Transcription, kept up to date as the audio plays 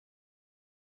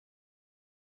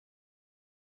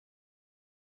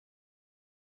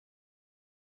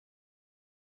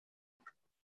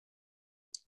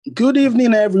Good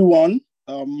evening, everyone.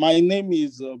 My name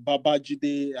is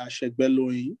Babajide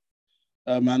Ashegbeloyin,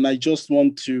 and I just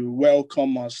want to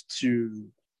welcome us to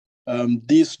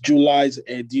this July's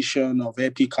edition of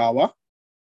Epic Hour,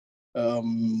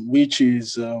 which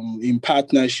is in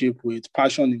partnership with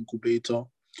Passion Incubator,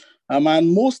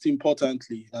 and most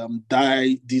importantly,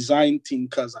 Design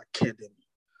Thinkers Academy.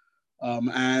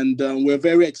 And we're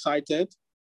very excited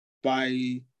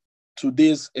by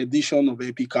today's edition of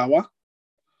Epic Hour.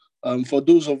 For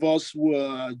those of us who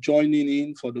are joining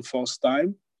in for the first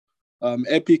time,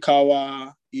 Epic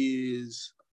Hour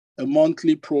is a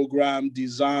monthly program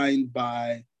designed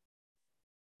by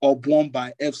or born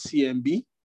by FCMB,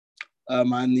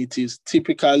 and it is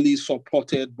typically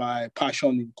supported by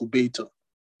Passion Incubator.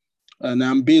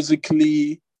 And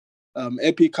basically,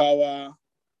 Epic Hour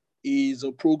is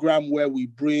a program where we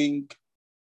bring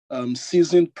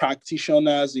seasoned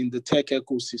practitioners in the tech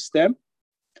ecosystem,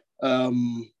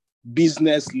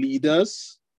 business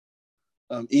leaders,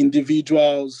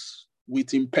 individuals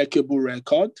with impeccable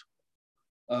record,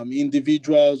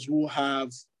 individuals who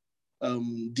have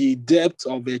the depth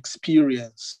of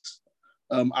experience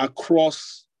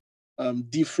across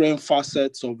different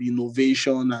facets of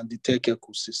innovation and the tech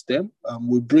ecosystem.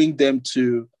 We bring them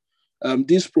to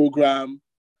this program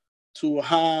to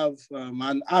have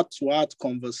an heart-to-heart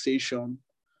conversation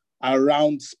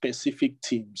around specific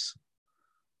themes.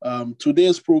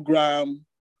 Today's program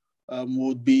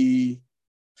would be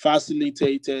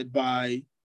facilitated by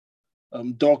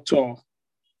Dr.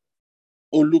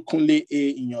 Olukunle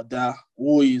A. Inyoda,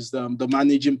 who is the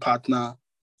managing partner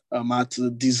at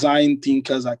Design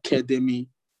Thinkers Academy,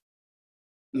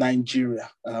 Nigeria.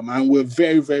 And we're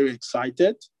very, very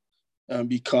excited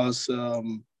because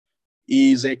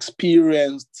he is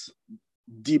experienced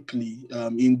deeply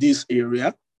in this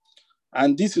area.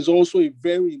 And this is also a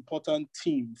very important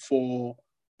theme for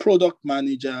product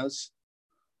managers,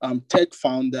 tech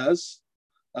founders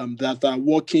that are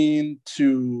working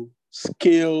to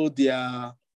scale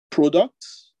their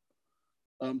products.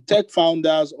 Tech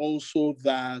founders also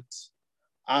that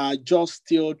are just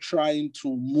still trying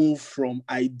to move from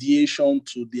ideation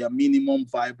to their minimum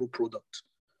viable product.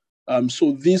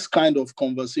 So this kind of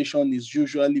conversation is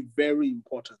usually very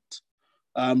important.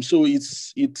 So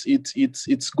it's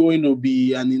going to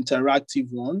be an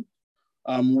interactive one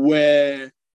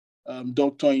where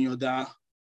Dr. Inyoda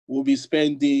will be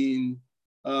spending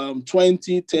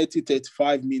 20, 30,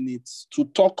 35 minutes to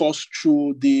talk us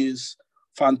through this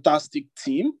fantastic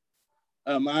team.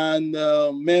 And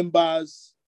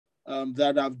members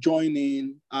that have joined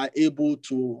in are able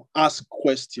to ask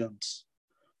questions.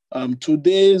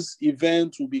 Today's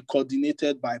event will be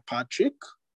coordinated by Patrick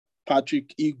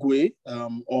Igwe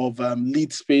of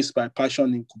Lead Space by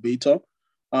Passion Incubator.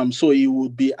 So he will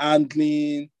be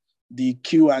handling the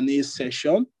Q&A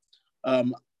session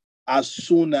as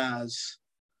soon as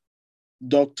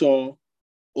Dr.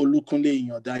 Olukunle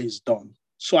Inyoda is done.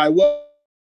 So I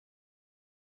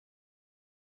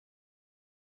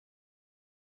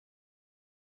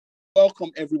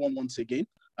welcome everyone once again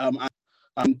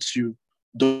and to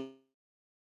Dr.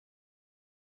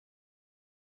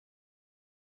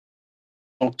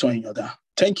 Inyoda.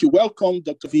 Thank you. Welcome,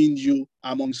 Dr. Vin, you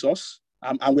amongst us.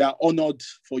 And we are honored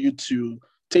for you to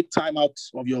take time out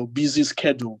of your busy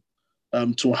schedule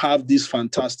to have this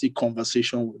fantastic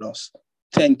conversation with us.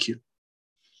 Thank you.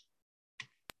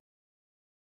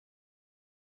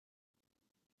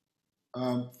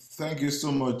 Thank you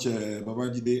so much,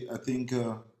 Babajide. I think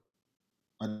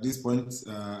at this point,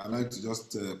 I'd like to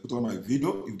just put on my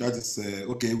video, if that is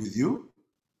okay with you.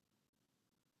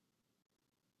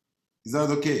 Is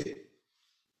that okay?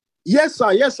 Yes,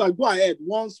 sir. Yes, sir. Go ahead.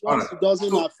 Once right. It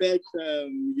doesn't affect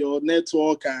your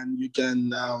network and you can,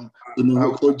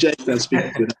 project and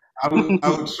speak. I will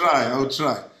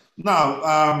try.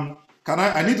 Now,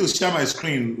 I need to share my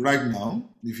screen right now,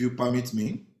 if you permit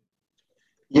me.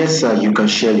 Yes, sir. You can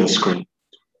share your screen.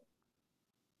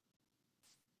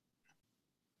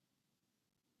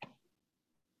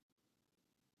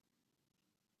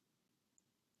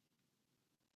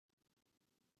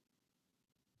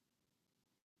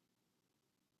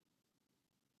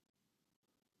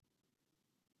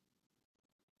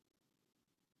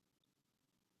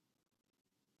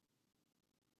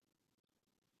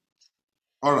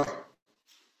 All right.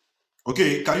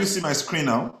 Okay, can you see my screen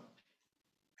now?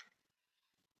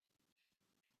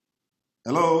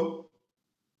 Hello?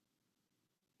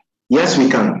 Yes, we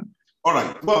can. All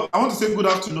right. Well, I want to say good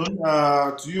afternoon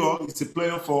to you all. It's a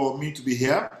pleasure for me to be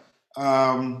here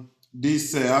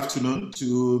this afternoon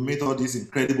to meet all these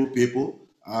incredible people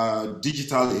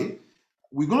digitally.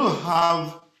 We're going to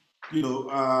have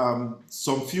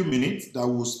some few minutes that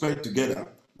we'll spend together.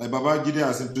 Like Babajide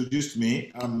has introduced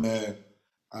me, I'm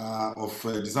of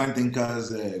Design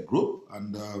Thinkers Group,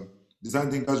 and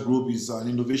Design Thinkers Group is an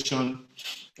innovation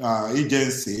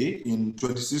agency in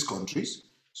 26 countries.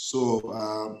 So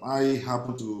I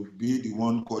happen to be the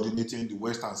one coordinating the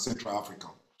West and Central Africa.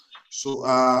 So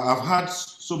I've heard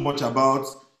so much about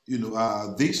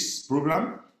this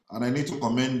program, and I need to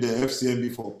commend the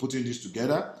FCMB for putting this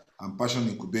together and Passion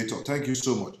Incubator. Thank you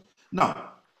so much.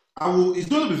 Now, it's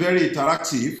going to be very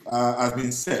interactive, as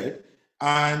been said,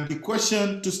 and the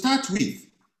question to start with,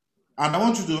 and I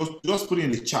want you to just put it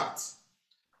in the chat.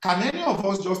 Can any of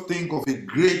us just think of a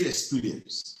great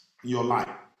experience in your life?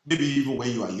 Maybe even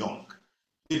when you are young,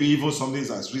 maybe even something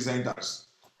as recent as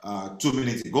 2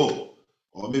 minutes ago,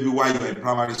 or maybe while you're in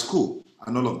primary school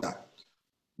and all of that.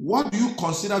 What do you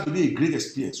consider to be a great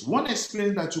experience? One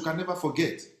experience that you can never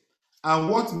forget, and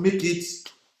what make it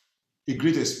a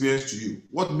great experience to you?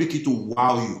 What make it to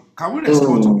wow you? Can we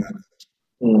respond to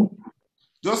that?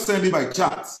 Just send it by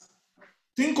chat.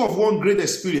 Think of one great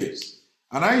experience,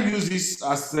 and I use this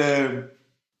as an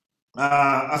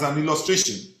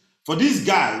illustration. For this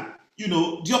guy,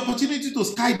 the opportunity to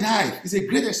skydive is a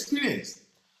great experience.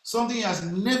 Something he has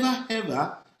never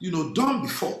ever, done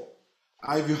before.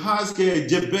 If you ask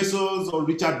Jeff Bezos or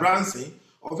Richard Branson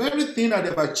of everything that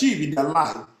they've achieved in their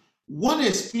life, one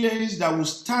experience that will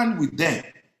stand with them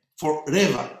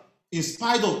forever, in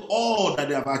spite of all that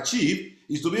they have achieved,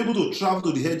 is to be able to travel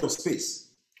to the edge of space.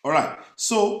 All right.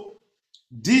 So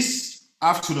this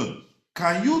afternoon,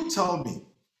 can you tell me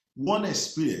one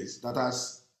experience that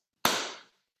has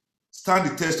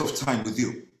stand the test of time with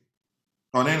you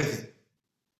on anything?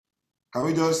 Can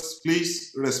we just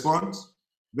please respond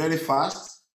very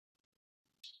fast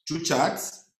through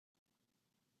chats?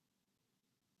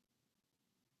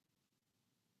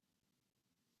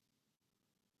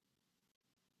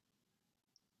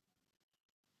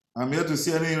 I'm here to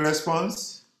see any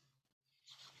response.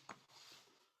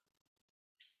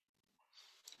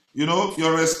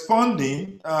 You're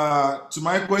responding to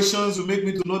my questions will make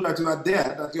me to know that you are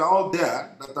there, that you are all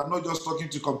there, that I'm not just talking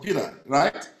to computer,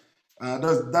 right?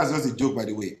 That's just a joke, by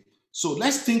the way. So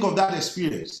let's think of that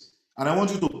experience, and I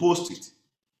want you to post it.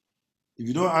 If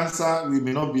you don't answer, we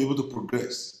may not be able to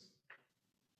progress.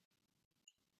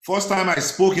 First time I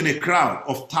spoke in a crowd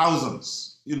of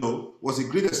thousands, was a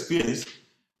great experience,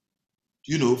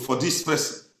 for this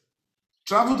person.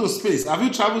 Travel to space. Have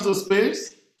you traveled to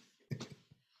space?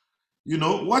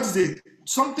 What is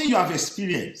something you have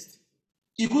experienced?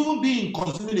 It could even be in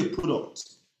consuming a product.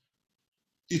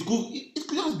 It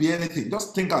could just be anything.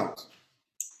 Just think out.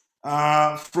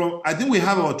 I think we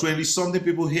have about 20-something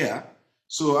people here.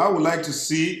 So I would like to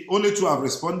see, only 2 have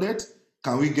responded.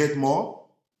 Can we get more?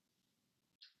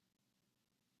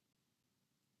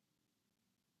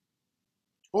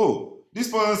 Oh,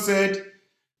 this person said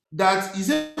that he's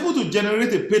able to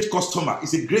generate a paid customer.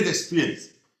 It's a great experience.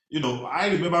 I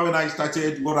remember when I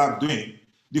started what I'm doing,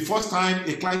 the first time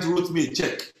a client wrote me a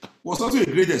check was also a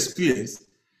great experience.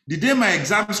 The day my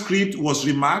exam script was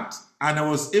remarked and I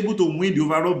was able to win the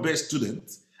overall best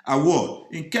student award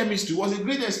in chemistry was a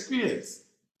great experience.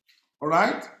 All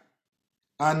right?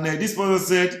 And this person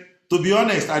said, to be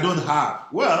honest, I don't have.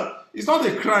 Well, it's not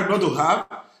a crime not to have.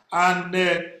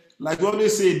 And like we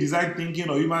always say in design thinking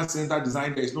or human-centered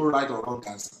design, there is no right or wrong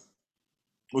answer.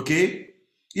 Okay?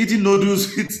 Eating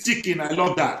noodles with chicken, I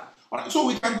love that. All right, so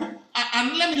we can go,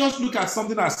 and let me just look at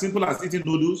something as simple as eating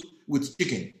noodles with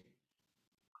chicken.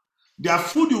 There are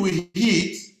food you will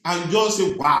eat and you just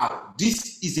say, wow,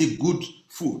 this is a good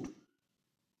food.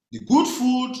 The good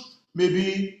food may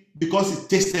be because it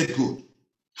tasted good.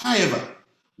 However,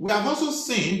 we have also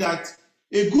seen that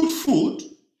a good food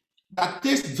that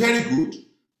tastes very good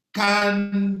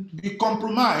can be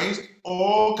compromised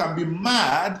or can be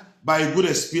marred by a good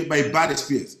experience, by a bad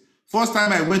experience. First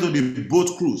time I went on the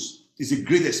boat cruise, it's a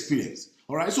great experience.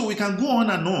 All right, so we can go on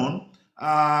and on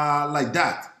like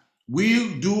that.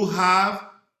 We do have,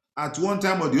 at one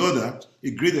time or the other,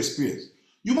 a great experience.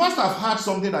 You must have heard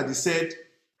something that is said,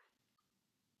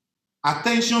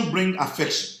 attention brings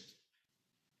affection.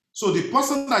 So the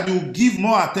person that you give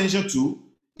more attention to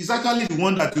is actually the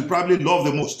one that you probably love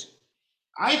the most.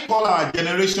 I call our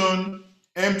generation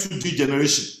M2D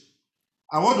generation.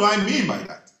 And what do I mean by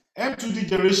that? M2D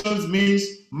generations means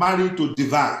married to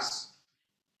device.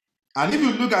 And if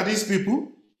you look at these people,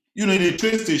 in a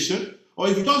train station, or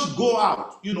if you just go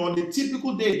out, on a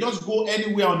typical day, just go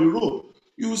anywhere on the road,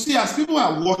 you will see as people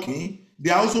are walking,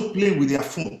 they are also playing with their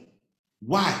phone.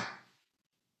 Why?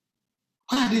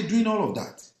 Why are they doing all of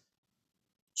that?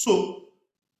 So,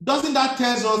 doesn't that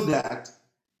tell us that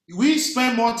We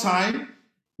spend more time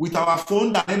with our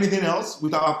phone than anything else,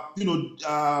 with our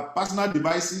personal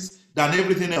devices than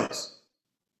everything else.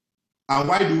 And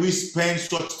why do we spend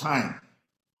such time,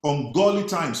 ungodly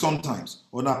time sometimes,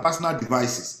 on our personal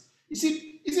devices? Is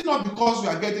it not because we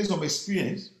are getting some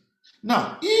experience?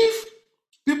 Now, if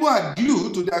people are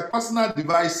glued to their personal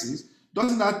devices,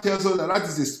 doesn't that tell us that that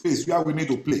is a space where we need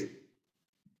to play?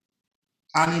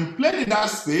 And in playing in that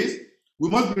space, we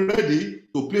must be ready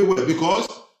to play well, because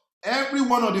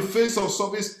everyone on the face of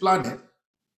surface planet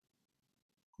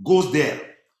goes there.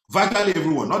 Virtually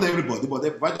everyone, not everybody, but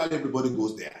virtually everybody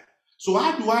goes there. So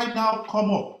how do I now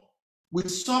come up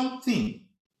with something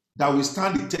that will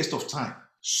stand the test of time?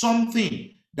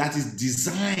 Something that is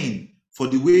designed for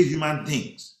the way human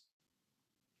thinks.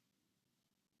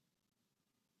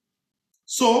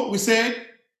 So we said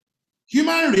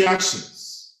human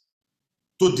reactions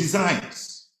to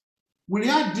designs. We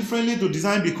react differently to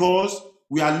design because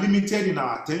we are limited in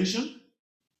our attention,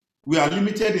 we are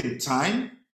limited in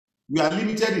time, we are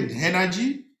limited in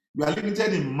energy, we are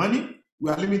limited in money,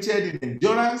 we are limited in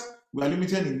endurance, we are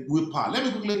limited in willpower. Let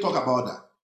me quickly talk about that.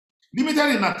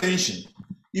 Limited in attention.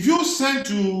 If you send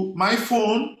to my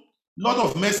phone a lot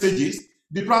of messages,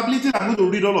 the probability that I'm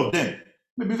going to read all of them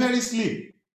may be very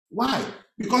slim. Why?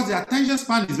 Because the attention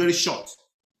span is very short.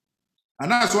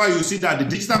 And that's why you see that the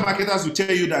digital marketers will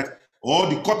tell you that, or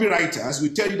the copywriters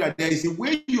will tell you that there is a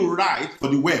way you write for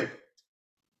the web.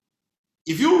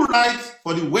 If you write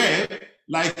for the web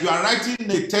like you are writing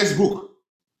a textbook,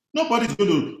 nobody's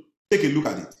going to take a look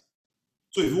at it.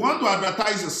 So if you want to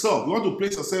advertise yourself, you want to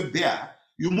place yourself there,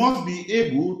 you must be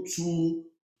able to,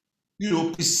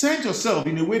 present yourself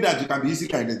in a way that you can be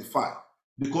easily identified,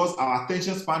 because our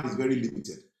attention span is very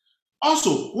limited.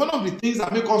 Also, one of the things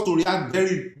that make us to react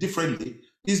very differently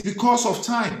is because of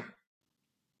time.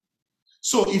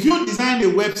 So if you design a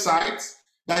website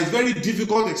that is very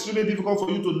difficult, extremely difficult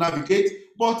for you to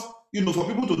navigate, but for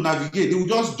people to navigate, they will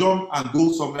just jump and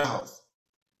go somewhere else.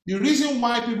 The reason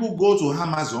why people go to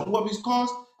Amazon was because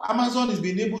Amazon is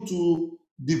being able to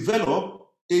develop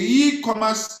an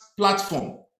e-commerce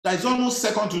platform that is almost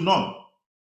second to none.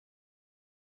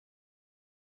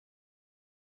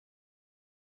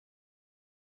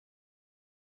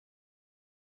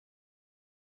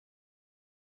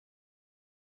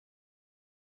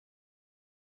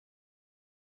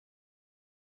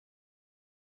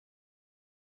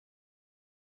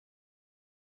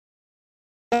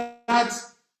 That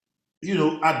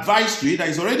advisory that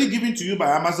is already given to you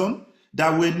by Amazon that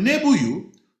will enable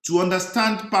you to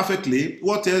understand perfectly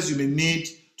what else you may need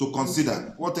to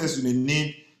consider, what else you may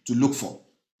need to look for.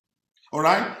 All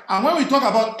right? And when we talk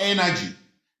about energy,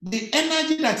 the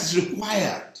energy that is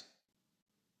required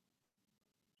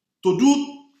to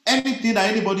do anything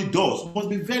that anybody does must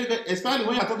be very, very, especially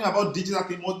when you're talking about digital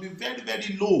things, must be very,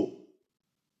 very low.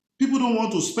 People don't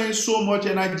want to spend so much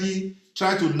energy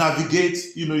trying to navigate,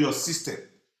 your system.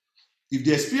 If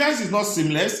the experience is not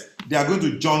seamless, they are going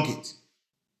to junk it.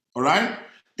 All right?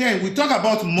 Then we talk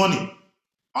about money.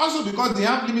 Also, because they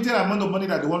have limited amount of money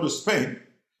that they want to spend,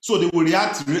 so they will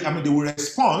they will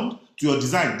respond to your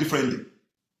design differently.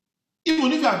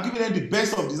 Even if you have given them the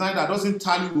best of design that doesn't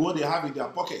tally with what they have in their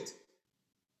pocket,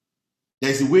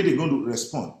 there's a way they're going to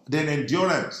respond. Then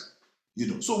endurance,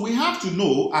 So we have to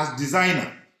know as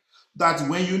designer that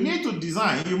when you need to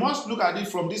design, you must look at it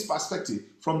from this perspective,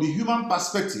 from the human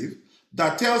perspective,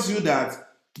 that tells you that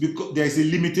because there is a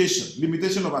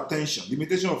limitation of attention,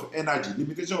 limitation of energy,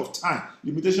 limitation of time,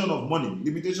 limitation of money,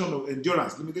 limitation of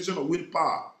endurance, limitation of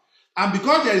willpower. And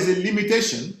because there is a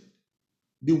limitation,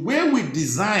 the way we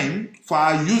design for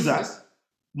our users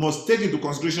must take into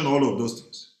consideration all of those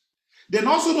things. Then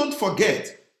also don't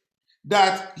forget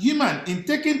that in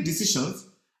taking decisions,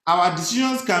 our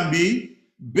decisions can be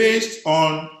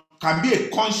a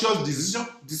conscious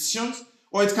decision,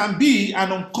 or it can be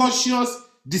an unconscious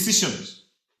decision.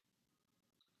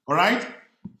 All right?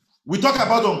 We talk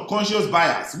about unconscious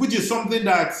bias, which is something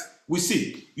that we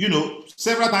see.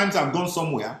 Several times I've gone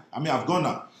somewhere. I've gone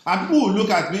out. And people will look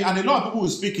at me, and a lot of people will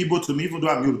speak Igbo to me, even though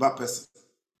I'm a Yoruba person.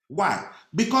 Why?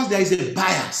 Because there is a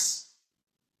bias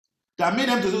that made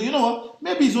them to say, what?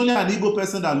 Maybe it's only an Igbo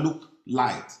person that look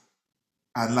light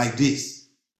and like this.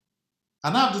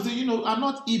 And I have to say, I'm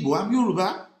not Igbo, I'm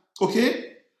Yoruba.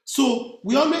 Okay? So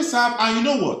we always have, and you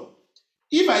know what?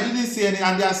 If I didn't say anything,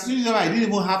 and there are students I didn't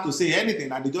even have to say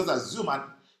anything, and they just assume,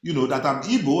 that I'm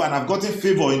Igbo and I've gotten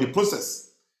favor in the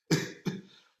process.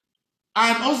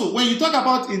 And also, when you talk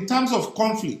about in terms of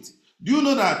conflict, do you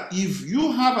know that if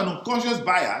you have an unconscious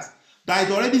bias that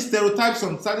it already stereotypes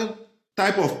some certain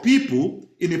type of people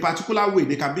in a particular way,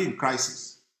 they can be in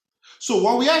crisis. So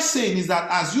what we are saying is that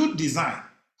as you design,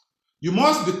 you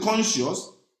must be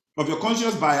conscious of your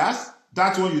conscious bias.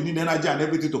 That's when you need energy and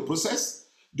everything to process.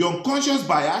 The unconscious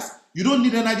bias, you don't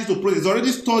need energy to process. It's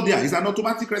already stored there. It's an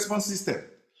automatic response system.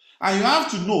 And you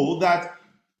have to know that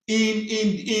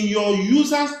in your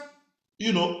user's,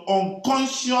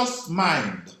 unconscious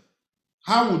mind,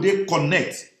 how would they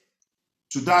connect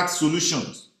to that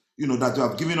solutions, that you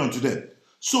have given unto them?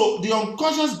 So the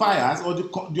unconscious bias or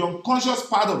the unconscious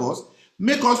part of us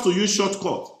make us to use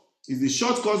shortcuts. It's the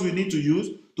shortcuts we need to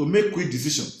use to make quick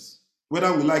decisions,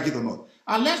 whether we like it or not.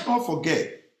 And let's not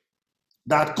forget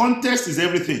that context is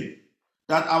everything.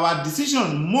 That our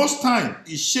decision most time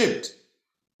is shaped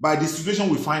by the situation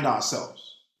we find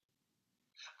ourselves.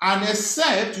 And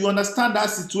except you understand that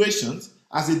situation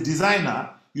as a designer,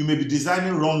 you may be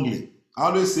designing wrongly. I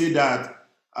always say that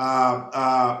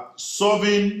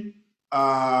solving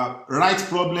right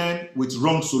problem with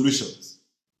wrong solutions.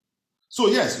 So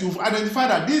yes, you've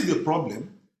identified that this is the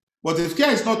problem, but if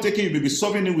care is not taken, you may be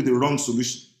solving it with the wrong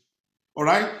solution. All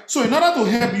right? So in order to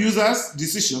help users'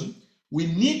 decision, we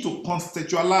need to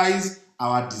conceptualize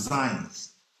our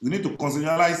designs. We need to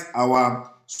conceptualize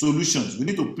our solutions. We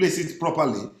need to place it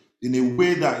properly in a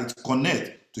way that it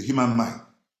connects to human mind.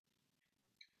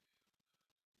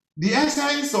 The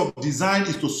essence of design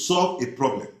is to solve a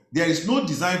problem. There is no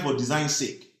design for design's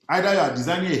sake. Either you are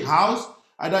designing a house,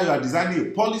 either you are designing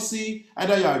a policy,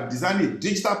 either you are designing a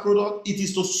digital product. It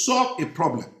is to solve a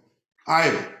problem.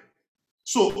 However,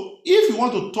 so if you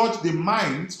want to touch the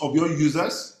minds of your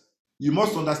users, you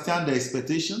must understand their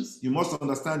expectations, you must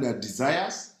understand their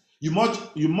desires, you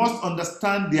must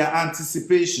understand their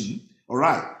anticipation, all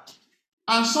right?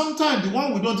 And sometimes the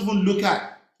one we don't even look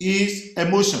at is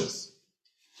emotions.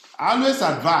 I always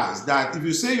advise that if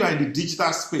you say you are in the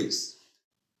digital space,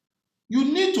 you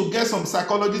need to get some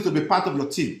psychology to be part of your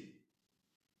team.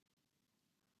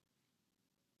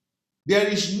 There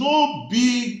is no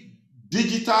big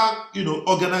digital,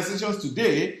 organizations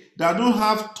today that don't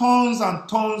have tons and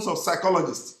tons of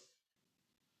psychologists,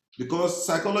 because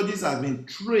psychologists have been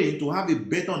trained to have a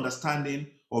better understanding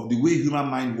of the way human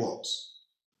mind works.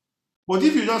 But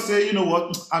if you just say, you know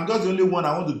what, I'm just the only one,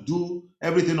 I want to do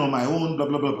everything on my own, blah,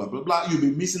 blah, blah, blah, blah, blah, you'll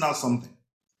be missing out something.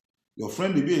 Your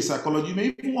friend may be a psychologist, you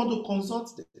may even want to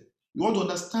consult them. You want to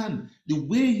understand the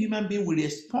way human being will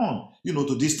respond,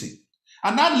 to this thing.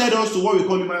 And that led us to what we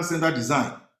call human-centered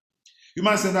design.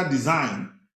 Human-centered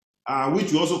design,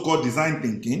 which we also call design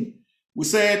thinking, we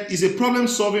said is a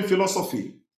problem-solving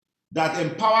philosophy that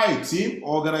empowers a team,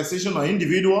 organization, or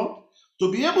individual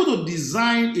to be able to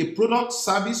design a product,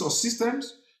 service, or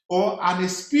systems, or an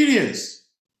experience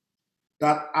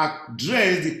that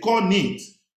address the core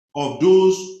needs of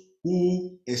those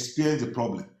who experience the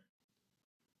problem.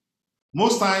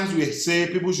 Most times we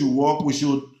say we should walk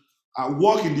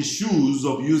in the shoes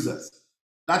of users.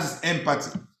 That is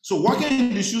empathy. So walking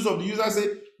in the shoes of the users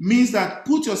means that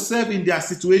put yourself in their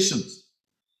situations.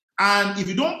 And if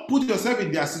you don't put yourself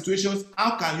in their situations,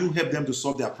 how can you help them to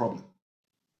solve their problem?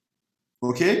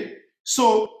 Okay?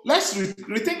 So let's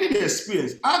rethink the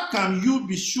experience. How can you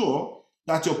be sure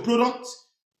that your product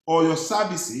or your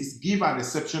services give an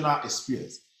exceptional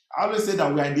experience? I always say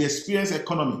that we are in the experience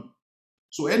economy.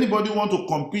 So anybody who want to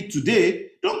compete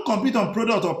today, don't compete on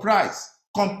product or price.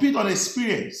 Compete on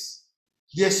experience.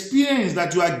 The experience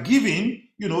that you are giving,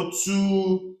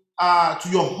 to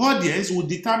your audience will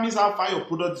determine how far your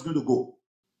product is going to go.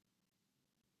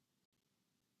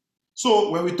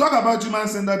 So when we talk about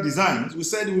human-centered designs, we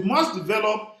said we must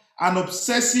develop an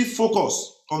obsessive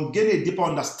focus on getting a deeper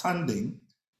understanding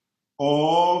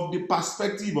of the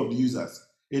perspective of the users.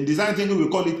 In design thinking, we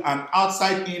call it an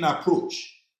outside-in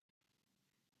approach.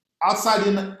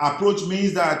 Outside-in approach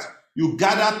means that you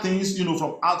gather things,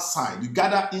 from outside. You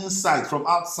gather insight from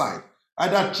outside,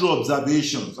 either through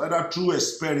observations, either through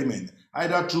experiment,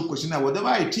 either through questionnaire,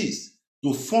 whatever it is,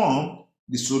 to form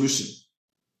the solution.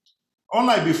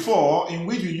 Unlike before, in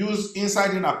which we use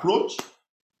inside-in approach,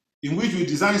 in which we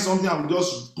design something and we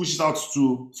just push it out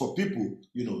for people,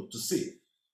 to see.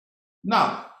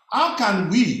 Now, how can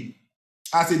we,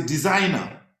 as a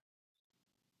designer,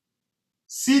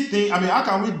 how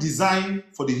can we design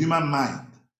for the human mind?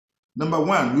 Number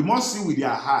one, we must see with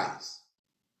their eyes.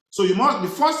 So the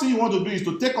first thing you want to do is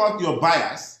to take out your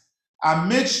bias and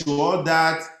make sure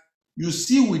that you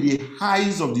see with the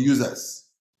eyes of the users.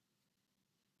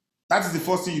 That is the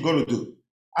first thing you got to do.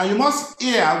 And you must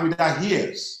hear with their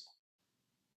ears.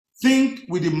 Think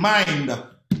with the mind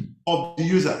of the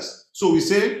users. So we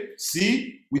say,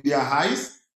 see with their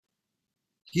eyes,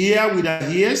 hear with their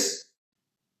ears,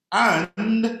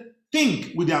 and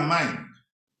think with their mind.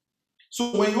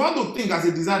 So when you want to think as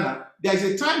a designer, there is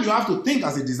a time you have to think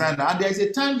as a designer, and there is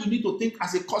a time you need to think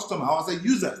as a customer or as a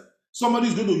user. Somebody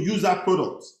is going to use that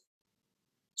product.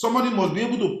 Somebody must be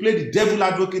able to play the devil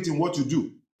advocate in what you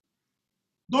do.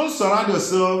 Don't surround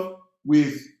yourself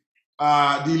with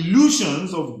the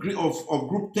illusions of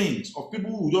group things, of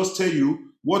people who just tell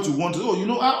you what you want to. Oh, you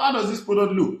know, how does this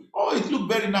product look? Oh, it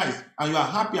looks very nice. And you are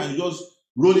happy and you just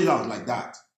roll it out like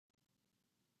that.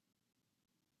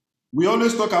 We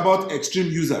always talk about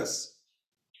extreme users.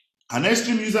 And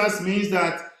extreme users means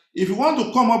that if you want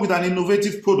to come up with an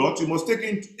innovative product, you must take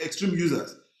in extreme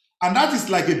users. And that is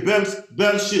like a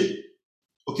bell shape.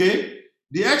 Okay?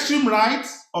 The extreme right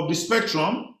of the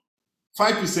spectrum,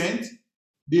 5%.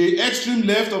 The extreme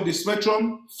left of the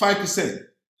spectrum, 5%.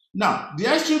 Now, the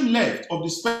extreme left of the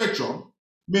spectrum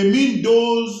may mean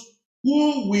those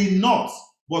who will not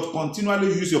but continually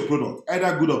use your product,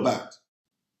 either good or bad.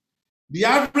 The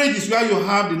average is where you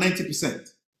have the 90%,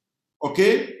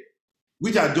 okay,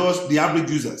 which are just the average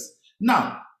users.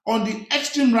 Now, on the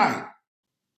extreme right,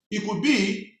 it could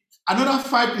be another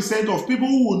 5% of people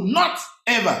who will not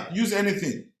ever use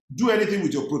anything, do anything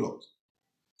with your product.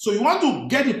 So you want to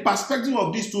get the perspective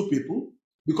of these two people,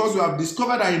 because you have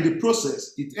discovered that in the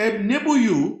process, it enables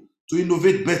you to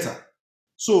innovate better.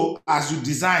 So as you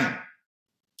design,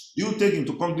 you take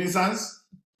into cognizance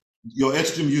your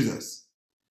extreme users.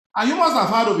 And you must have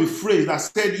heard of a phrase that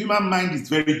said human mind is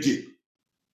very deep.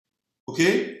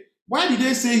 Okay? Why did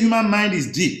they say human mind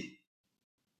is deep?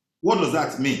 What does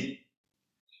that mean?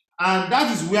 And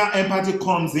that is where empathy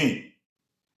comes in.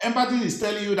 Empathy is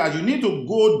telling you that you need to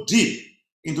go deep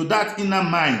into that inner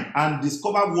mind and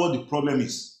discover what the problem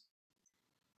is.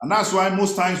 And that's why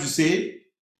most times we say,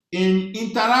 in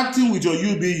interacting with your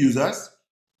UB users,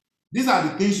 these are the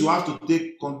things you have to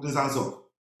take cognizance of.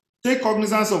 Take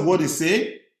cognizance of what they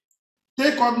say.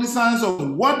 Take cognizance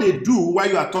of what they do while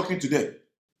you are talking to them.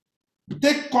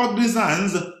 Take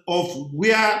cognizance of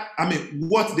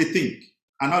what they think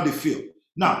and how they feel.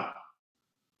 Now,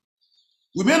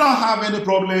 we may not have any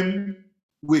problem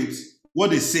with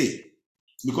what they say,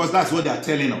 because that's what they are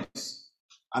telling us.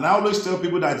 And I always tell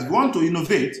people that if you want to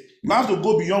innovate, you have to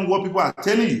go beyond what people are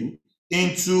telling you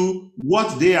into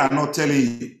what they are not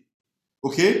telling you.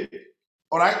 Okay?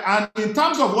 All right? And in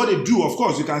terms of what they do, of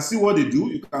course, you can see what they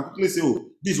do. You can quickly say, oh,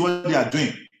 this is what they are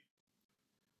doing.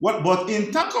 But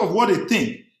in terms of what they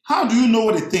think, how do you know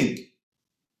what they think?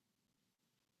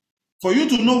 For you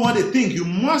to know what they think, you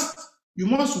must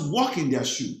walk in their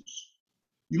shoes.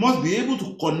 You must be able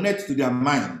to connect to their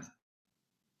mind.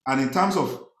 And in terms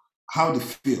of how they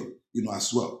feel,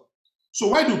 as well. So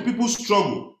why do people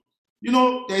struggle?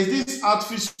 There is this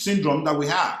outfit syndrome that we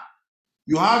have.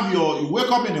 You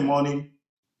wake up in the morning,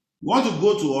 you want to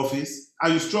go to office,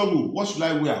 and you struggle. What should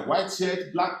I wear? White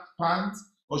shirt, black pants,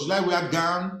 or should I wear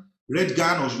gown, red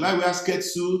gown, or should I wear skirt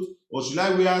suit, or should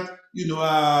I wear,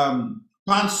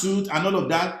 pantsuit and all of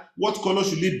that? What color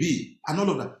should it be? And all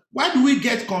of that. Why do we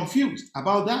get confused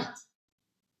about that?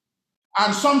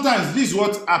 And sometimes this is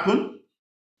what happens.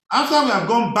 After we have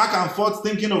gone back and forth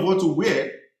thinking of what to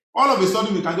wear, all of a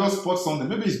sudden we can just spot something.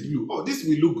 Maybe it's blue. Oh, this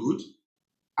will look good.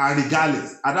 And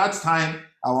regardless, at that time,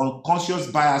 our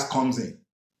unconscious bias comes in.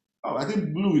 Oh, I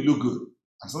think blue will look good.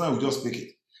 And sometimes we just pick it.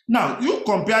 Now, you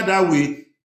compare that with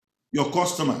your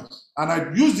customers. And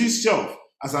I use this shelf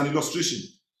as an illustration.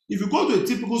 If you go to a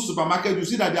typical supermarket, you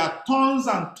see that there are tons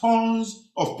and tons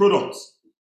of products.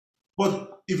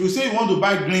 But if you say you want to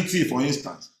buy green tea, for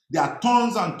instance, there are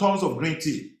tons and tons of green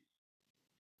tea.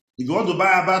 If you want to buy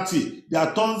herbal tea, there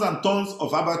are tons and tons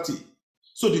of herbal tea.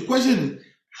 So the question is,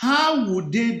 how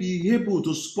would they be able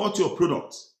to spot your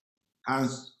product? And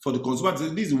for the consumer,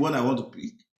 this is the one I want to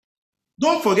pick.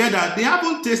 Don't forget that they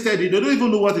haven't tasted it. They don't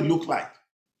even know what it looks like.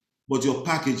 But your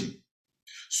packaging.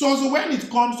 So when it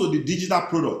comes to the digital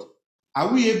product,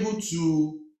 are we able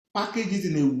to package it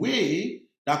in a way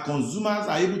that consumers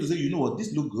are able to say, you know what,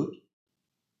 this looks good?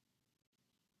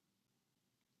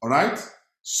 All right?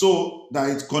 So that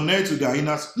it connects to their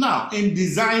inner. Now, in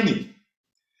designing,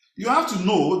 you have to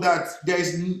know that there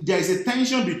is a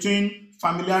tension between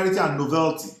familiarity and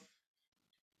novelty.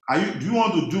 Do you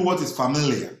want to do what is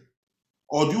familiar?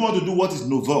 Or do you want to do what is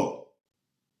novel?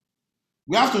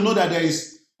 We have to know that there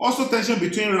is also tension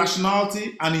between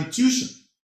rationality and intuition.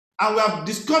 And we have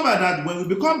discovered that when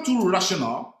we become too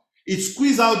rational, it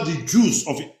squeezes out the juice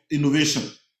of innovation.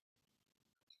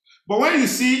 But when you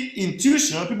see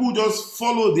intuition, people just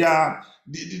follow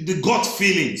the gut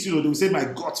feelings. They will say my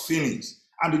gut feelings.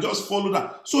 And they just follow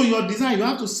that. So in your design, you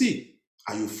have to see,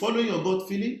 are you following your gut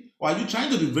feeling? Or are you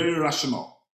trying to be very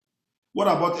rational? What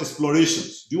about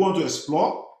explorations? Do you want to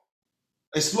explore?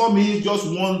 Explore means just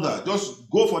wander. Just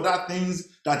go for that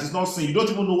things that is not seen, you don't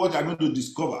even know what you're going to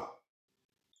discover,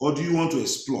 or do you want to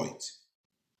exploit?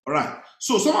 All right.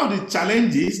 So some of the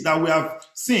challenges that we have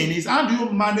seen is, how do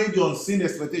you manage your unseen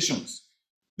expectations?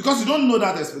 Because you don't know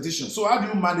that expectation. So how do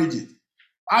you manage it?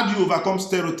 How do you overcome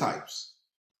stereotypes?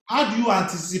 How do you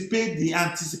anticipate the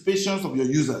anticipations of your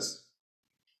users?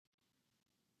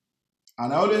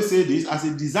 And I always say this, as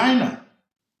a designer,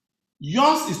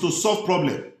 yours is to solve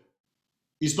problem.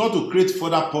 It's not to create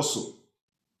further puzzle.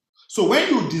 So when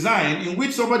you design in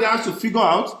which somebody has to figure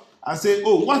out and say,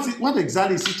 oh, what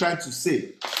exactly is he trying to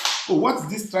say? Oh, what is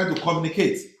this trying to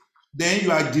communicate? Then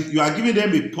you are giving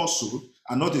them a puzzle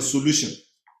and not a solution.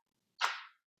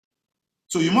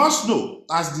 So you must know,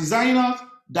 as designers,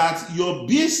 that your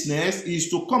business is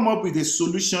to come up with a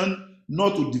solution,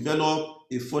 not to develop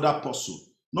a further puzzle,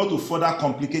 not to further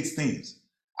complicate things.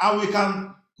 And we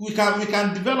can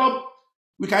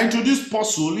introduce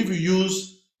puzzle if you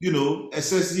use,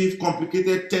 excessive,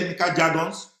 complicated technical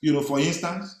jargons, for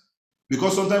instance,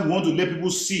 because sometimes we want to let people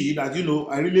see that,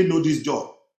 I really know this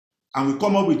job. And we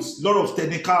come up with a lot of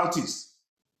technicalities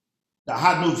that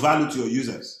had no value to your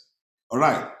users. All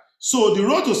right. So the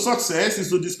road to success is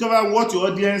to discover what your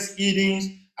audience needs,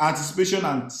 anticipation,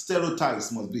 and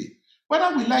stereotypes must be.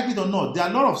 Whether we like it or not, there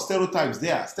are a lot of stereotypes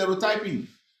there, stereotyping.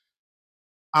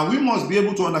 And we must be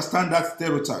able to understand that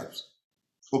stereotypes.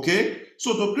 Okay?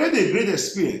 So to create a great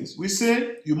experience, we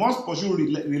say you must pursue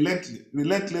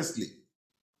relentlessly.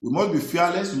 We must be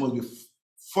fearless, we must be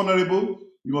vulnerable,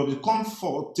 you must be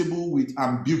comfortable with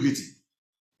ambiguity.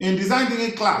 In design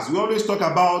thinking class, we always talk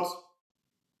about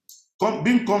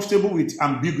being comfortable with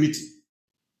ambiguity.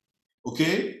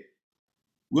 Okay?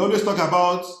 We always talk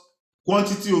about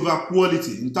quantity over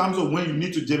quality in terms of when you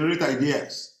need to generate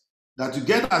ideas. That you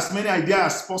get as many ideas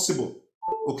as possible.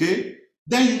 Okay?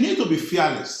 Then you need to be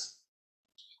fearless.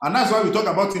 And that's why we talk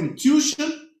about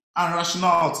intuition and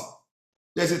rationality.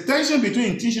 There's a tension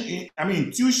between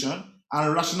intuition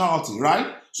and rationality,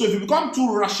 right? So if you become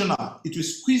too rational, it will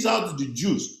squeeze out the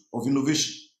juice of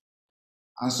innovation.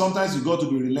 And sometimes you got to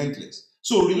be relentless.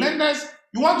 So relentless,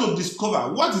 you want to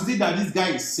discover what is it that this guy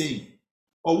is saying,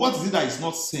 or what is it that he's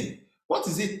not saying. What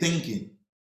is he thinking?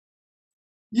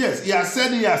 Yes, he has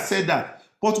said that.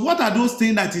 But what are those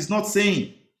things that he's not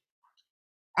saying?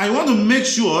 I want to make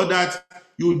sure that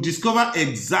you discover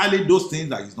exactly those things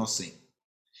that he's not saying.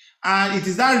 And it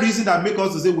is that reason that makes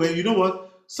us to say, well, you know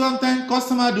what? Sometimes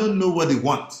customers don't know what they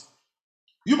want.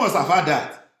 You must have heard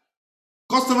that.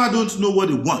 Customers don't know what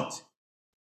they want.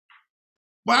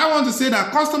 But I want to say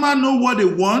that customers know what they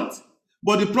want,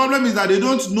 but the problem is that they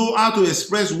don't know how to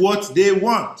express what they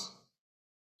want.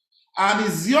 And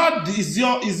it's your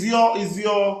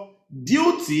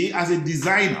duty as a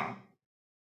designer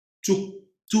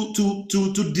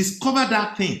to discover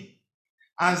that thing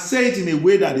and say it in a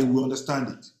way that they will understand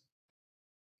it.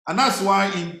 And that's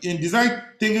why in design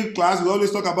thinking class, we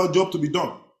always talk about job to be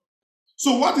done.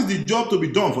 So what is the job to be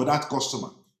done for that customer?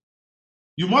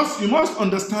 You must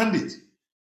understand it.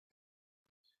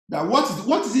 That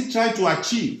what is he trying to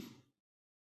achieve?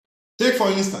 Take for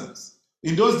instance,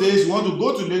 in those days, you want to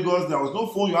go to Lagos, there was no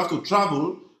phone, you have to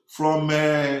travel from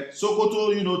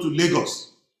Sokoto, to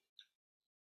Lagos.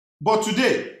 But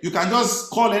today, you can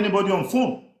just call anybody on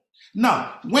phone.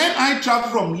 Now, when I travel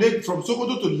from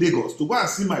Sokoto to Lagos to go and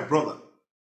see my brother,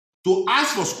 to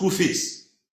ask for school fees,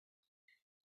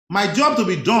 my job to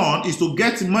be done is to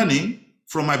get money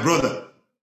from my brother.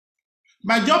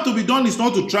 My job to be done is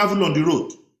not to travel on the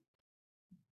road.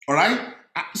 All right?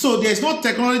 So there's no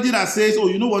technology that says, oh,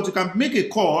 you know what, you can make a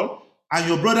call and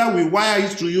your brother will wire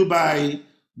it to you by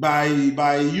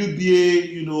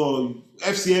UBA, or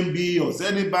FCMB or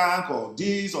Zenith Bank or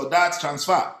this or that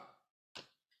transfer.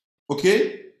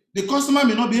 Okay? The customer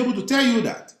may not be able to tell you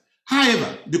that.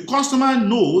 However, the customer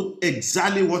knows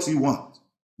exactly what he wants,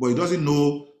 but he doesn't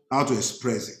know how to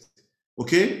express it.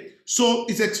 Okay? So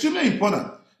it's extremely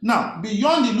important. Now,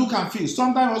 beyond the look and feel,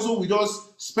 sometimes also we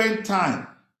just spend time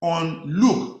on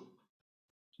look.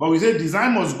 But we say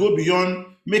design must go beyond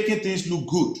making things look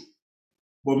good,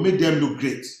 but make them look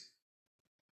great.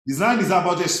 Design is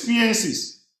about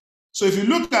experiences. So if you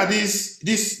look at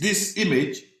this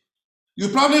image, you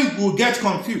probably will get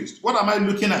confused. What am I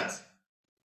looking at?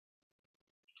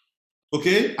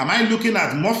 Okay, am I looking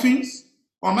at muffins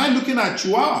or am I looking at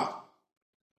Chihuahua?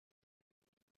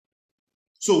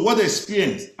 So what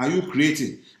experience are you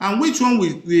creating? And which one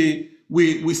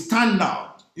will stand out,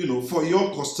 for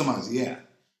your customers here?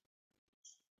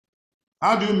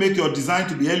 How do you make your design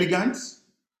to be elegant,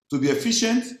 to be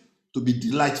efficient, to be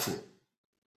delightful?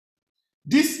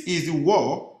 This is the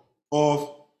work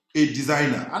of a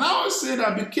designer. And I always say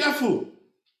that be careful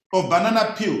of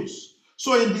banana peels.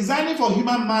 So in designing for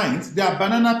human minds, there are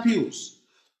banana peels.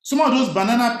 Some of those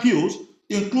banana peels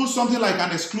include something like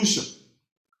an exclusion.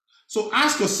 So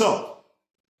ask yourself,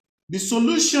 the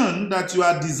solution that you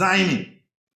are designing,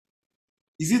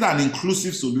 is it an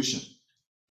inclusive solution?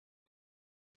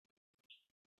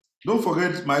 Don't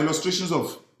forget my illustrations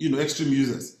of extreme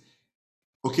users.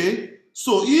 Okay?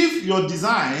 So if your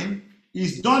design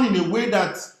is done in a way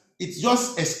that it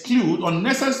just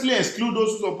unnecessarily exclude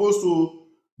those who are supposed to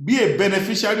be a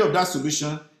beneficiary of that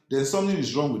solution, then something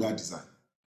is wrong with that design.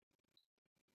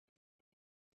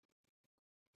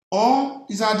 Or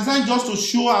is our design just to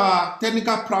show our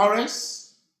technical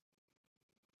prowess?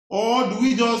 Or do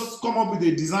we just come up with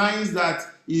a design that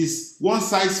is one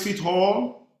size fits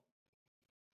all?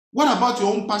 What about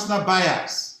your own personal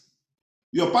bias?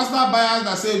 Your personal bias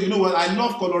that say, I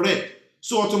love color red.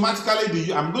 So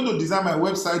automatically, I'm going to design my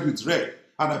website with red.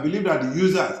 And I believe that the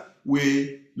users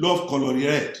will love color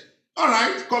red. All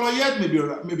right, color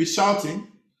red may be shouting.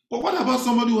 But what about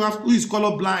somebody who is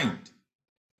color blind?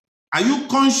 Are you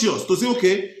conscious to say,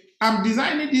 okay, I'm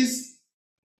designing this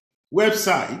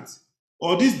website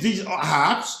or these digital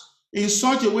apps in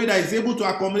such a way that is able to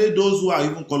accommodate those who are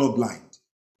even colorblind?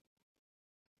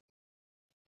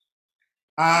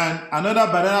 And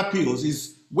another banana peels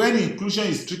is when inclusion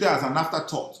is treated as an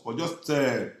afterthought or just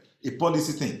a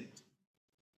policy thing.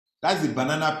 That's the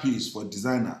banana peels for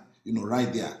designer,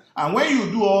 right there. And when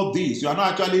you do all this, you are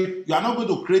not going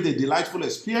to create a delightful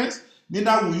experience,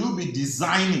 neither will you be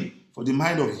designing for the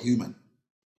mind of a human.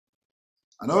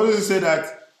 And I always say that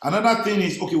another thing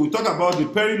is, okay, we talk about the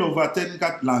peril over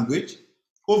technical language,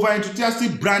 over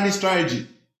enthusiastic branding strategy.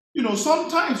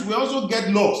 Sometimes we also get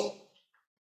lost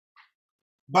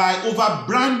by over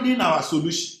branding our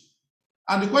solution.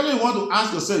 And the question you want to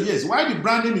ask yourself, yes, why the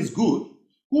branding is good?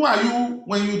 Who are you?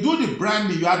 When you do the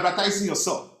branding, you're advertising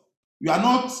yourself. You are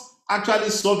not actually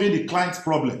solving the client's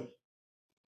problem.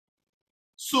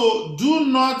 So do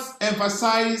not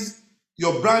emphasize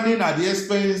your branding at the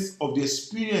expense of the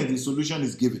experience the solution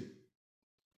is giving.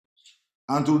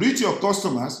 And to reach your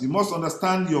customers, you must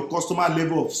understand your customer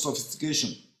level of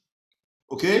sophistication.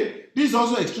 Okay? This is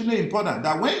also extremely important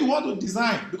that when you want to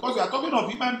design, because we are talking of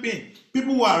human beings,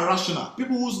 people who are rational,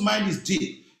 people whose mind is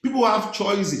deep, people who have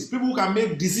choices, people who can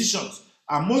make decisions.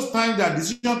 And most times their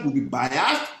decisions will be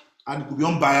biased and it could be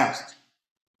unbiased.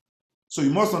 So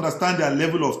you must understand their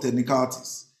level of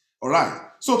technicalities. All right.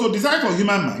 So to design for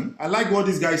human mind, I like what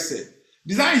this guy said.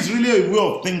 Design is really a way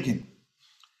of thinking.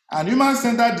 And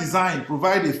human-centered design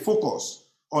provides a focus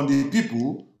on the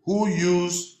people who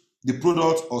use the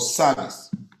product or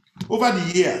service. Over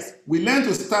the years, we learn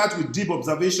to start with deep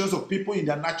observations of people in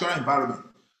their natural environment.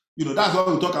 That's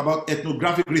why we talk about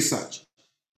ethnographic research.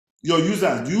 Your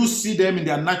users, do you see them in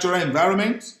their natural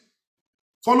environment?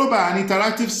 Followed by an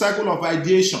interactive cycle of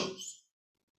ideations,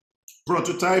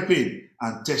 prototyping,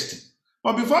 and testing.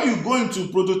 But before you go into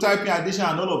prototyping, ideation,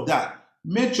 and all of that,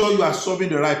 make sure you are solving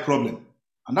the right problem.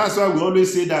 And that's why we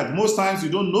always say that most times you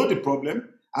don't know the problem.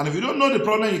 And if you don't know the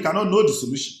problem, you cannot know the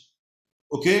solution.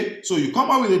 Okay? So you come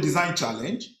up with a design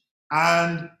challenge.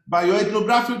 And by your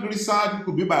ethnographic research, it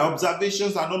could be by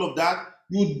observations and all of that,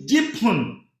 you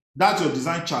deepen that your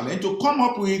design challenge to come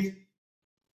up with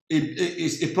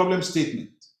a problem statement,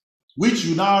 which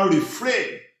you now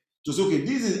reframe to say, okay,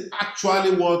 this is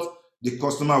actually what the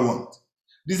customer wants.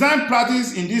 Design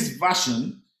practice in this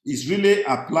version is really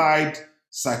applied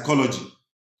psychology.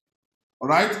 All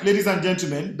right, ladies and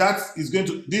gentlemen, this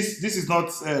is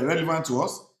not relevant to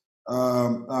us.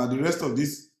 The rest of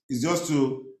this is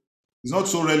it's not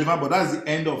so relevant, but that's the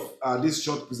end of this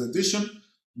short presentation.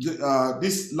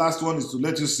 This last one is to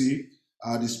let you see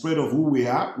the spread of who we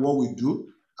are, what we do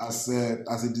as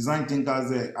a design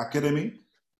thinkers academy,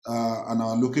 and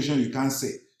our location you can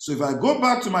say. So if I go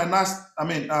back to my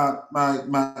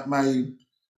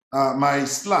my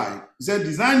slide, it said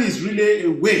design is really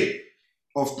a way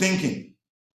of thinking.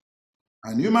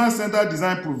 And human-centered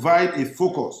design provides a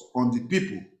focus on the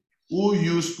people who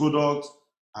use products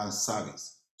and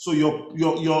service. So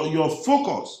your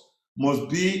focus must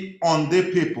be on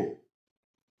the people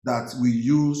that will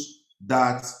use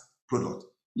that product.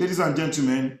 Ladies and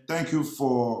gentlemen, thank you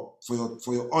for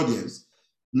your audience.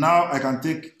 Now I can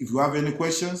take, if you have any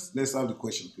questions, let's have the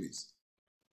question, please.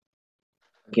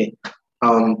 Okay.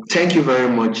 Thank you very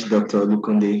much, Dr.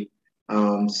 Olukunde.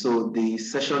 So the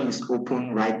session is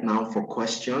open right now for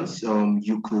questions.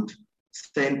 You could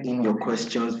send in your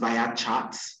questions via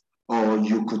chat, or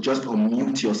you could just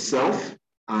unmute yourself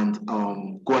and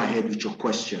go ahead with your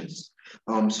questions.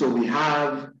 So we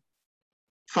have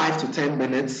 5 to 10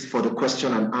 minutes for the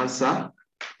question and answer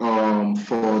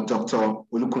for Dr.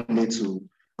 Olukunde to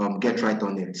get right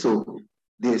on it. So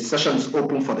the session is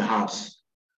open for the house.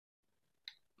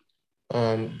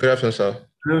 Good afternoon, sir.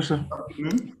 Hello, sir.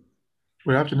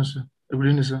 Good afternoon, sir. Good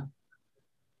evening, sir.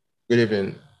 Good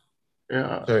evening.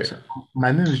 Sorry. Sir,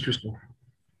 my name is Joseph.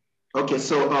 Okay,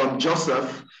 so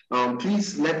Joseph,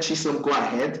 please let Chisom go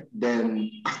ahead.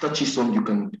 Then after Chisom, you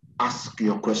can ask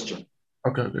your question.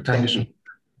 Okay, thank you.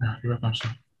 You're welcome, sir.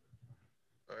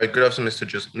 All right, good afternoon,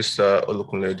 Mr.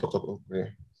 Olukunle, Dr.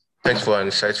 Olukunle. Thanks for an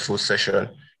insightful session.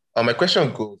 My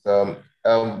question goes,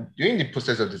 during the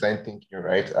process of design thinking,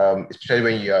 right, especially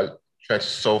when you are trying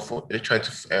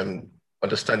to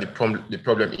understand the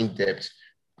problem in depth,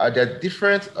 are there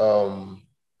different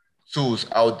tools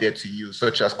out there to use,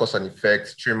 such as cause and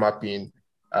effect, tree mapping,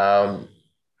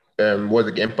 what's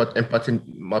again, empathy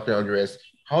mapping and the rest?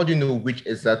 How do you know which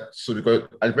is that tool? Because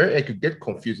at very end, it could get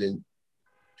confusing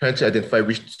trying to identify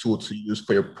which tool to use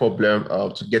for your problem,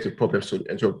 to get your problem so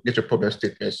and to get your problem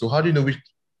statement. So how do you know which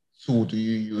tool do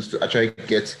you use to actually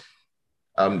get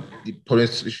the problem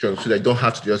solution so that you don't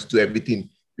have to just do everything?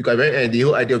 Because at very end, the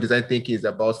whole idea of design thinking is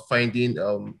about finding,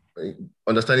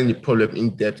 understanding the problem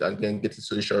in depth and then getting a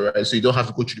solution, right? So you don't have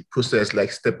to go through the process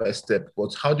like step by step.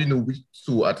 But how do you know which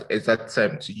tool at exact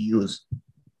time to use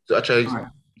to actually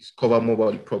discover more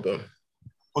about the problem?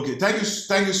 Okay, thank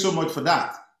you so much for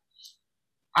that.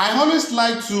 I always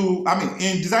like to,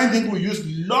 in design thinking, we use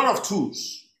a lot of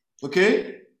tools,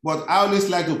 okay? But I always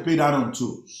like to pay down on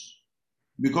tools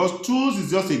because tools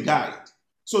is just a guide.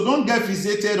 So don't get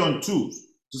fixated on tools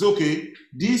to say, okay,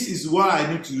 this is what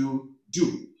I need to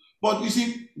do. But you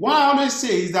see, what I always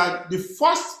say is that the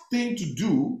first thing to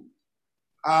do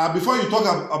before you talk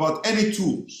about any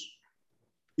tools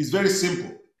is very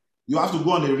simple. You have to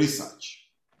go on a research.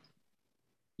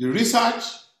 The research,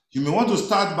 you may want to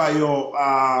start by your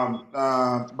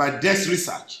by desk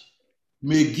research,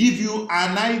 may give you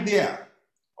an idea,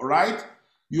 all right?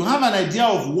 You have an idea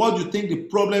of what you think the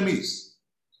problem is.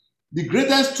 The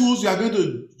greatest tools you are going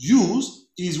to use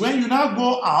is when you now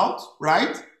go out,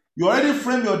 right? You already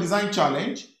frame your design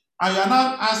challenge and you are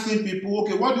now asking people,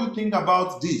 okay, what do you think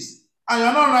about this? And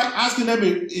you're not like asking them a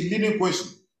leading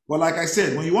question. But like I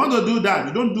said, when you want to do that,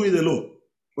 you don't do it alone,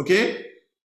 okay?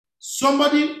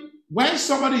 When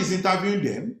somebody is interviewing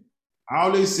them, I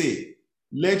always say,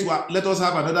 let us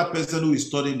have another person who is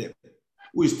studying them,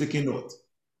 who is taking note.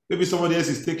 Maybe somebody else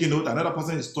is taking note, another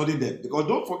person is studying them. Because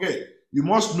don't forget, you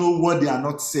must know what they are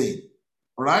not saying,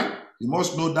 all right? You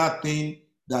must know that thing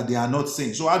that they are not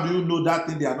saying. So how do you know that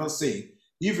thing they are not saying?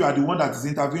 If you are the one that is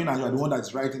interviewing and you are the one that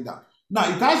is writing down. Now,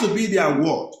 it has to be their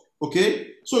word, okay?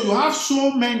 So you have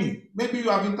so many. Maybe you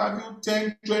have interviewed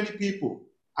 10, 20 people,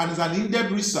 and it's an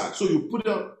in-depth research. So you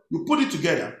put it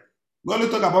together. We only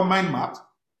talk about mind map,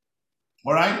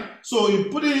 all right? So in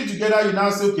putting it together, you now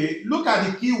say, okay, look at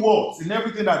the keywords in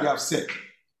everything that they have said.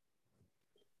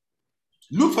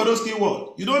 Look for those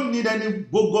keywords. You don't need any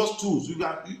bogus tools. You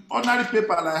got ordinary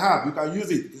paper I have, you can use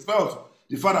it. It's about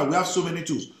the fact that we have so many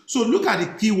tools. So look at the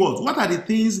keywords. What are the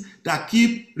things that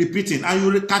keep repeating? And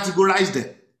you categorize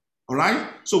them. All right?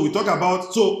 So we talk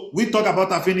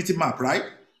about affinity map, right?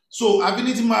 So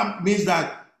affinity map means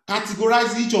that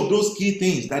categorize each of those key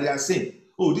things that they are saying.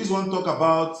 Oh, this one talk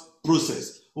about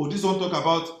process. Oh, this one talk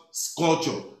about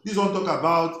culture. This one talk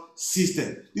about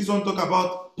system. This one talk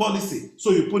about policy.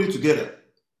 So you put it together.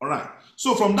 All right.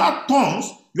 So from that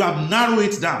terms, you have narrowed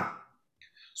it down.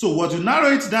 So what you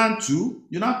narrow it down to,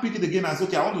 you now pick it again and say,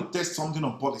 okay, I want to test something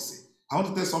on policy. I want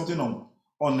to test something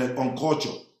on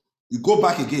culture. You go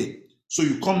back again. So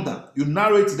you come down. You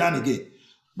narrow it down again.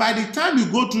 By the time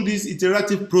you go through this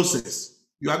iterative process,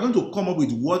 you are going to come up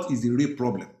with what is the real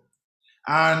problem.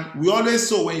 And we always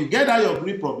say, when you get out your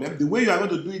real problem, the way you are going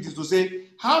to do it is to say,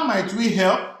 how might we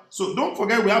help? So don't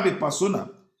forget we have a persona.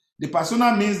 The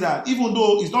persona means that even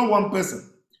though it's not one person,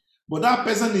 but that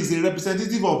person is a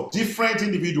representative of different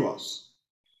individuals.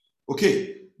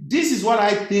 Okay, this is what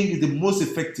I think is the most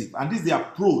effective, and this is the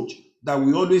approach that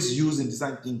we always use in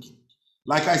design thinking.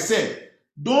 Like I said,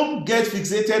 don't get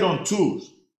fixated on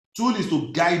tools. Tool is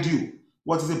to guide you.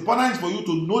 What is important is for you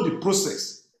to know the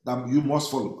process that you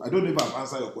must follow. I don't know if I've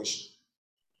answered your question.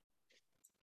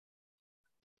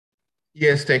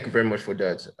 Yes, thank you very much for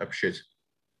that. I appreciate it.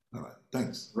 All right,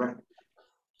 thanks. Right.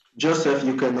 Joseph,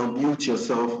 you can unmute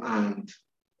yourself and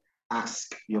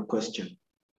ask your question.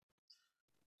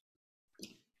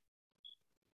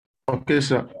 Okay,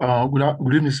 sir.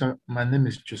 Good evening, sir. My name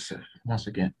is Joseph. Once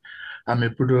again, I'm a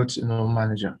product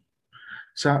manager.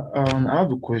 Sir, I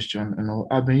have a question.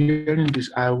 I've been hearing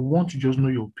this. I want to just know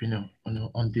your opinion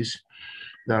on this.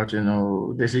 That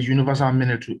there's a universal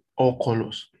meaning to all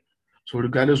colors. So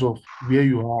regardless of where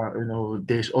you are,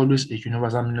 there's always a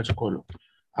universal meaning to color.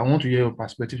 I want to hear your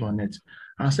perspective on it.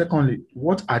 And secondly,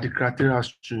 what are the criteria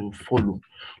to follow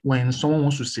when someone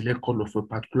wants to select color for a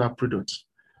particular product?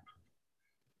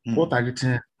 What are the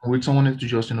things which someone needs to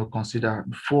just consider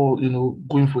before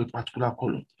going for a particular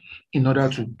color in order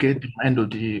to get the mind of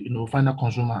the final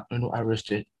consumer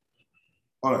arrested?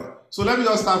 All right. So let me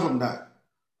just start from that.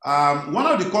 One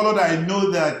of the color that I know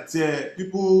that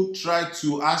people try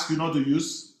to ask you not to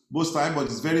use most time, but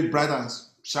it's very bright and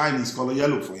shiny, is color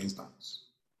yellow, for instance.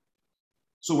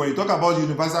 So when you talk about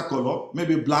universal color,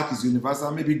 maybe black is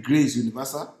universal, maybe gray is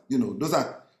universal. Those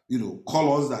are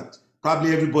colors that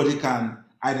probably everybody can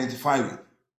identify with.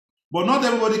 But not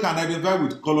everybody can identify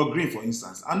with color green, for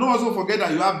instance. And don't also forget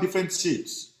that you have different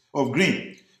shades of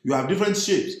green. You have different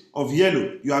shades of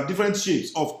yellow. You have different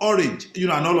shades of orange,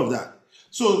 and all of that.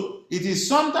 So it is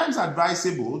sometimes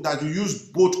advisable that you use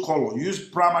both colors. You use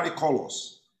primary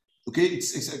colors. Okay,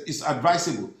 it's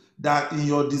advisable that in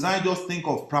your design, just think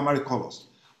of primary colors.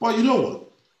 But you know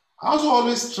what? I also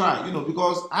always try,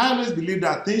 because I always believe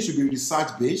that things should be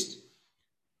research-based.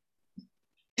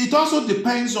 It also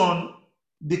depends on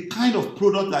the kind of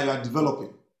product that you are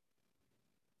developing.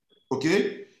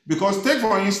 Okay? Because take,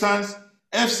 for instance,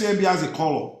 FCMB has a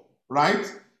color, right?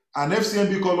 And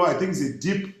FCMB color, I think, is a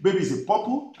deep, maybe it's a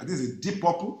purple. I think it's a deep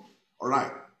purple. All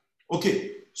right.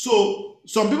 Okay. So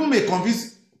some people may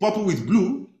confuse purple with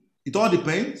blue. It all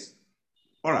depends.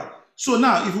 All right. So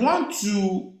now, if you want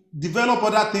to develop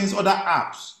other things, other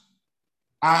apps,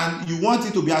 and you want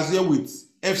it to be associated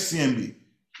with FCMB,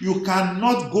 you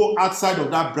cannot go outside of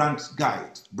that brand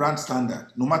guide, brand standard,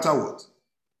 no matter what.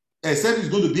 Except it's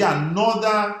going to be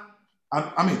another.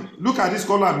 I mean, look at this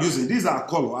color I'm using. These are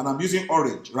color, and I'm using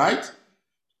orange, right?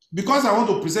 Because I want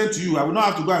to present to you, I will not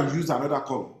have to go and use another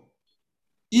color.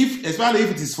 Especially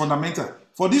if it is fundamental.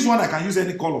 For this one, I can use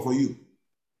any color for you.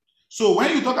 So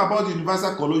when you talk about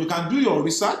universal color, you can do your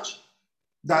research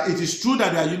that it is true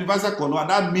that they are universal color, and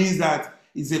that means that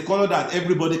it's a color that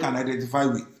everybody can identify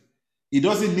with. It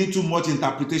doesn't need too much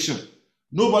interpretation.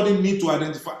 Nobody needs to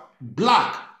identify.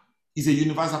 Black is a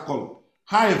universal color.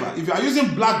 However, if you are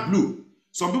using black, blue,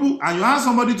 some people, and you ask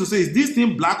somebody to say, is this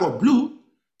thing black or blue?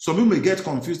 Some people may get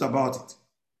confused about it.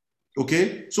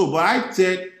 Okay? So, but I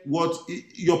said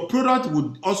your product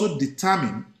would also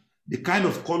determine the kind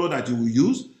of color that you will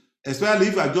use, especially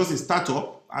if you are just a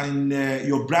startup and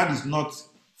your brand is not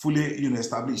fully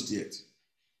established yet.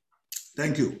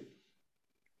 Thank you.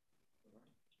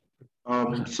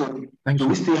 So do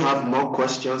we still have more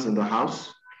questions in the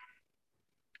house?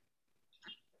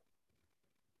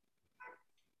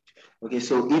 Okay,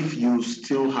 so if you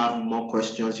still have more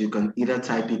questions, you can either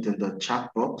type it in the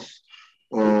chat box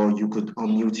or you could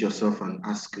unmute yourself and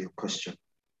ask a question.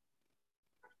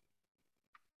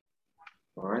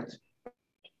 All right.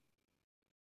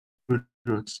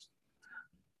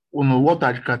 What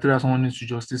are the criteria someone needs to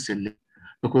just select?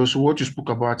 Because what you spoke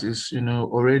about is,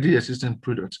 already existing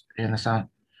product, you understand?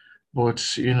 But,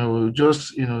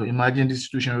 just, imagine this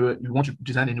situation where you want to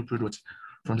design a new product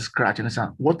from the scratch, you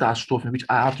understand? What are stuff in which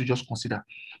I have to just consider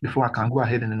before I can go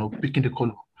ahead and, picking the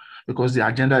color? Because the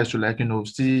agenda is to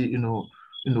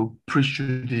still, preach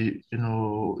to the,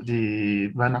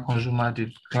 the final consumer,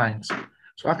 the clients.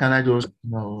 So how can I just,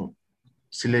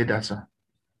 select that, sir?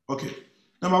 Okay.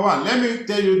 Number one, let me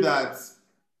tell you that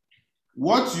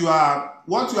what you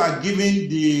are giving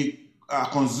the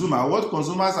consumer, what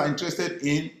consumers are interested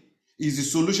in is the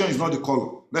solution, is not the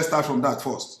color. Let's start from that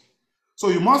first. So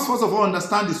you must first of all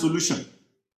understand the solution.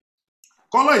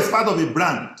 Color is part of a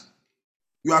brand.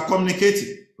 You are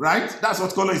communicating, right? That's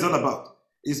what color is all about.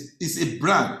 It's a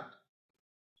brand.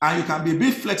 And you can be a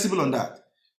bit flexible on that.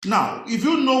 Now, if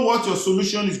you know what your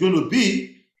solution is going to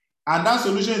be, and that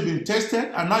solution has been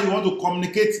tested, and now you want to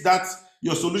communicate that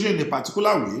your solution in a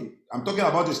particular way, I'm talking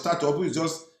about a startup who is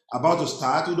just about to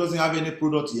start, who doesn't have any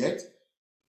product yet.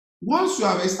 Once you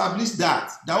have established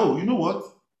that, oh, you know what?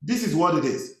 This is what it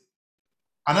is.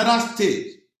 Another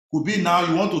stage could be now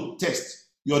you want to test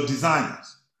your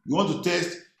designs. You want to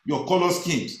test your color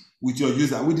schemes with your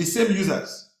user, with the same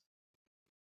users.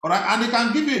 All right, and they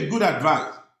can give you a good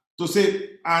advice to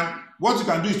say, and what you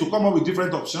can do is to come up with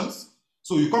different options.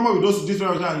 So you come up with those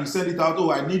different options and you send it out.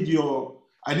 Oh, I need your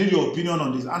opinion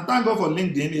on this. And thank God for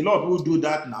LinkedIn. A lot of people do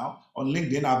that now on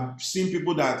LinkedIn. I've seen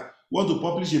people that want to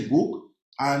publish a book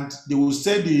and they will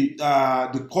send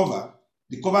the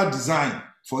cover design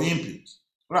for input.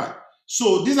 Right.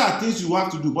 So these are things you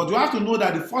have to do, but you have to know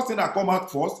that the first thing that comes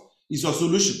out first is your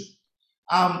solution.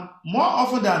 More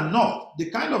often than not,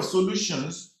 the kind of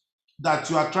solutions that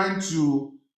you are trying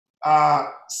to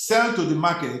sell to the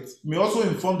market may also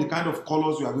inform the kind of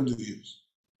colors you are going to use.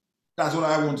 That's what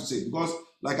I want to say. Because,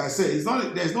 like I said,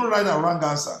 there's no right or wrong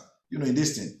answer, in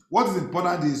this thing. What is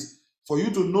important is for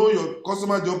you to know your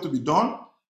customer job to be done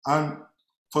and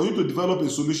for you to develop a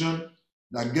solution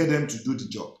that get them to do the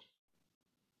job.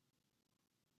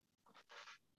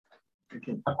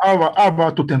 Okay. How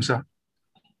about totem, sir?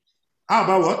 How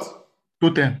about what?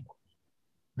 Totem.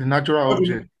 The natural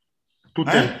object.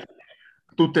 Totem.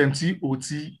 Totem,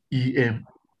 T-O-T-E-M.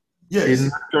 Yes. A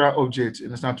natural object,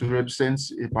 it's not to represent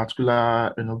a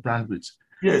particular brand with.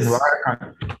 Yes.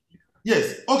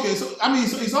 Yes. Okay. So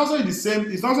it's also in the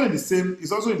same. It's also in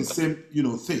the same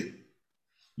thing.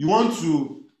 You want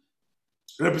to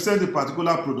represent a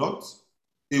particular product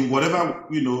in whatever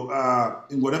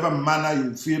in whatever manner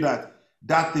you feel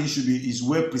that thing is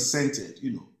well presented.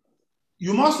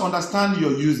 You must understand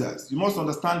your users. You must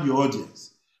understand your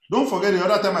audience. Don't forget the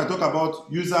other time I talk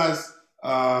about users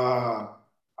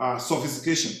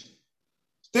sophistication.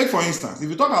 Take for instance, if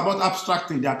you talk about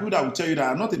abstracting, there are people that will tell you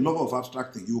that I'm not a lover of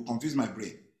abstracting. You will confuse my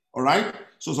brain. All right.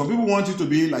 So some people want it to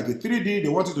be like a 3D. They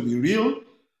want it to be real.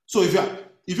 So if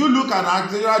you look at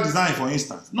architectural design, for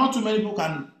instance, not too many people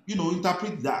can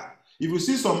interpret that. If you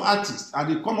see some artists and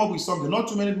they come up with something, not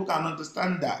too many people can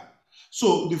understand that.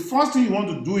 So the first thing you want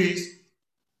to do is,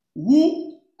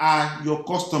 who are your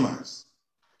customers?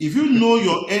 If you know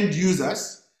your end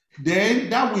users, then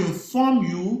that will inform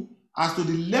you as to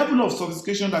the level of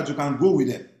sophistication that you can go with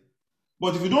them.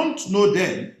 But if you don't know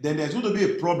them, then there's going to be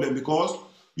a problem because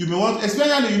you may want,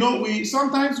 especially, we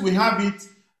sometimes have it,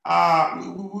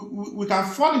 we can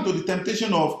fall into the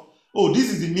temptation of, oh,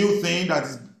 this is the new thing that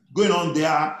is going on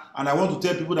there, and I want to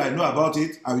tell people that I know about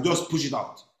it, I will just push it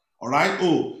out. All right?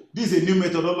 Oh, this is a new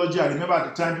methodology. I remember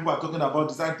at the time people are talking about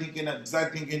design thinking,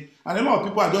 and a lot of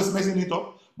people are just messing it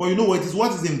up. But you know what? It's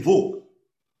what is in vogue.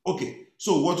 Okay.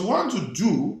 So what you want to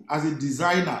do as a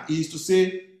designer is to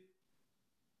say,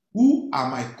 who are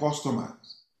my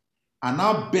customers? And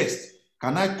how best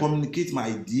can I communicate my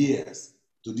ideas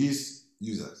to these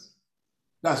users?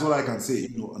 That's what I can say,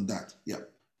 on that. Yeah.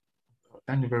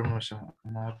 Thank you very much, sir.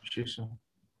 I appreciate it.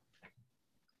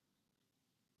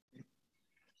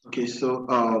 Okay,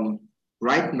 so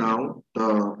right now,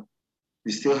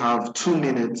 we still have 2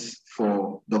 minutes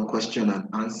for the question and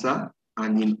answer,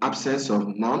 and in absence of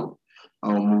none,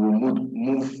 we will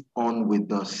move on with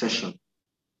the session.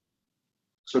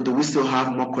 So do we still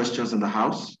have more questions in the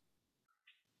house?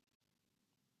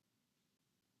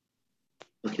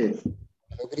 Okay.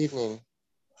 Hello, good evening.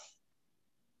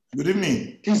 Good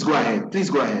evening. Please go ahead. Please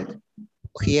go ahead.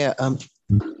 Yeah,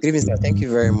 good evening, sir. Thank you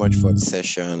very much for the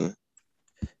session.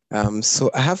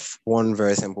 So I have one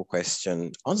very simple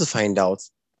question. I want to find out,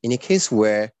 in a case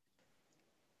where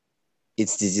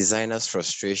it's the designer's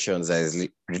frustrations that is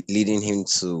leading him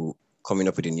to coming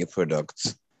up with a new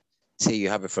product. Say you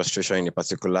have a frustration in a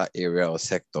particular area or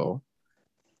sector,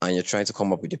 and you're trying to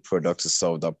come up with a product to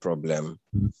solve that problem.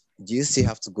 Do you still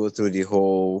have to go through the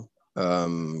whole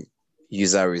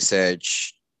user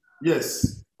research?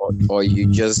 Yes. Or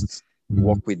you just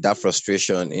work with that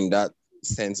frustration in that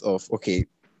sense of, okay,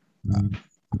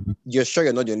 you're sure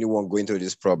you're not the only one going through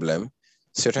this problem.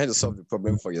 So you're trying to solve the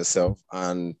problem for yourself,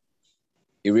 and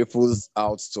it ripples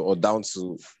out to or down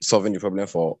to solving the problem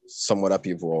for some other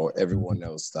people or everyone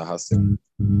else that has the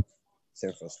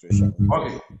same frustration.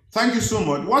 Okay, thank you so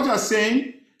much. What you're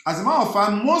saying, as a matter of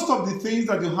fact, most of the things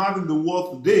that you have in the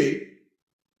world today,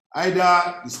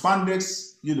 either the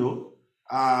spandex,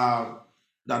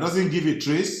 that doesn't give a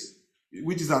trace,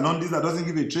 which is an undies that doesn't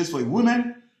give a trace for a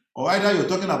woman, or either you're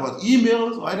talking about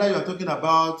emails, or either you're talking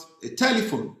about a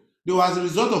telephone. They were as a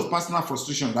result of personal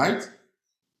frustration, right?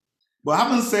 But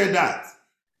having said that,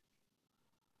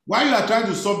 while you are trying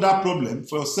to solve that problem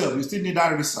for yourself, you still need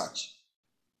that research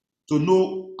to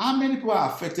know how many people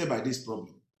are affected by this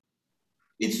problem.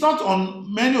 It's not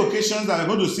on many occasions that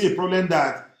you're going to see a problem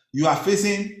that you are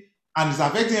facing and it's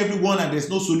affecting everyone and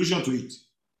there's no solution to it.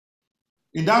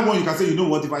 In that one, you can say, you know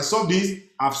what, if I solve this,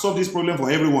 I've solved this problem for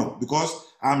everyone because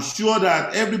I'm sure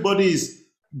that everybody is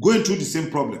going through the same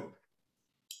problem.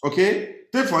 Okay?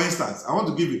 Take for instance, I want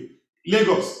to give you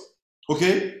Lagos.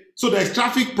 Okay? So there's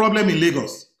traffic problem in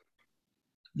Lagos.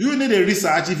 Do you need a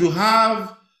research if you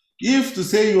have a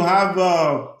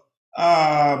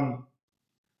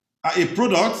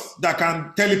product that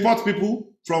can teleport people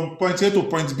from point A to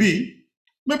point B?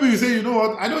 Maybe you say, you know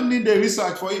what, I don't need the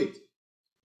research for it.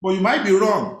 But you might be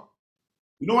wrong.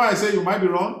 You know why I say you might be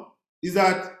wrong? Is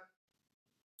that,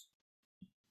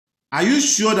 are you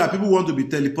sure that people want to be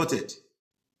teleported?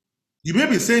 You may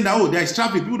be saying that, oh, there's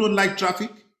traffic, people don't like traffic.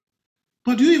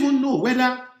 But do you even know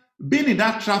whether being in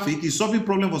that traffic is solving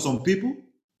problem for some people.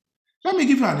 Let me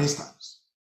give you an instance.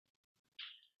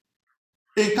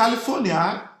 In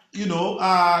California, you know,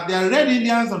 there are red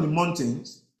Indians on the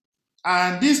mountains,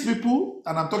 and these people,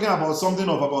 and I'm talking about something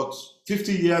of about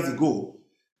 50 years ago,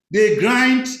 they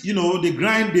grind, you know, they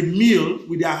grind the meal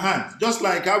with their hands, just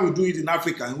like how we do it in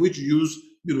Africa, in which you use,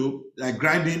 you know, like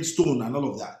grinding stone and all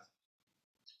of that.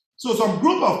 So some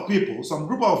group of people, some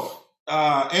group of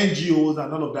NGOs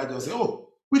and all of that, they'll say, oh,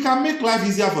 we can make life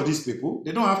easier for these people.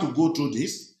 They don't have to go through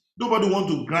this. Nobody want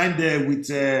to grind there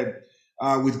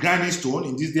with grinding stone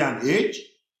in this day and age.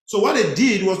 So what they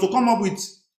did was to come up with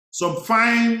some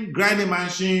fine grinding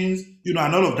machines, you know,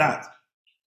 and all of that.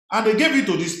 And they gave it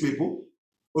to these people,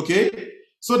 okay?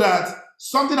 So that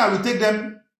something that will take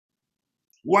them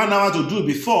 1 hour to do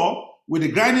before, with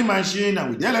the grinding machine and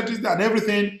with the electricity and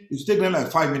everything, it will take them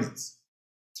like 5 minutes.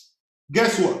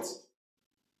 Guess what?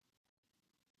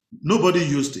 Nobody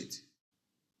used it.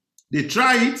 They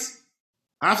try it.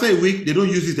 After a week, they don't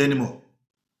use it anymore.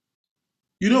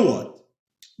 You know what?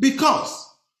 Because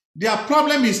their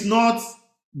problem is not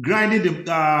grinding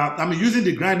using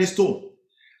the grinding stone.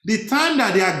 The time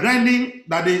that they are grinding,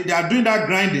 that they are doing that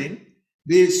grinding,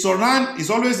 they surround, it's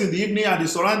always in the evening, and they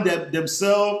surround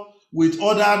themselves with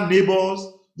other neighbors.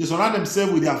 They surround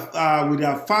themselves with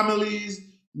their families,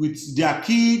 with their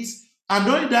kids, and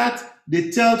doing that,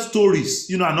 they tell stories,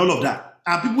 you know, and all of that.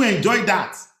 And people enjoy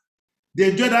that.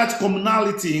 They enjoy that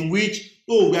communality in which,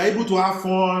 oh, we are able to have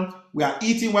fun, we are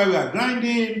eating while we are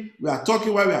grinding, we are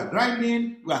talking while we are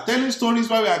grinding, we are telling stories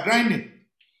while we are grinding.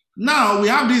 Now we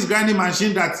have this grinding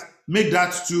machine that make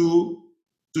that to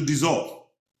dissolve.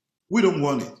 We don't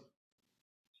want it.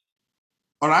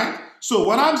 All right? So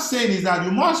what I'm saying is that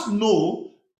you must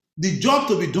know the job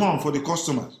to be done for the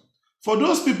customers. For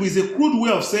those people, it's a crude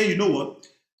way of saying, you know what?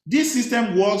 This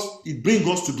system works, it brings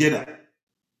us together.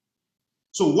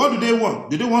 So what do they want?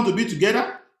 Do they want to be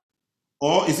together?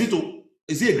 Or is it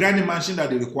a grinding machine that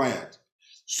they required?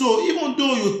 So even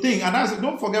though you think, and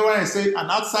don't forget when I said an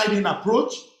outside-in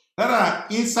approach, that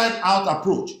an inside-out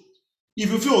approach. If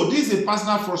you feel, this is a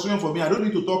personal frustration for me, I don't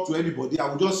need to talk to anybody, I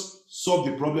will just solve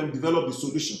the problem, develop the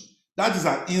solution. That is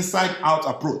an inside-out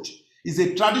approach. It's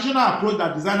a traditional approach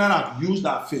that designers have used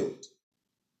that failed.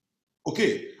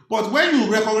 Okay, but when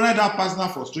you recognize that personal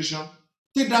frustration,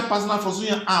 take that personal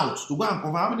frustration out to go and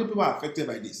confirm how many people are affected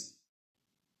by this.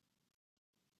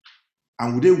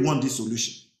 And would they want this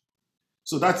solution?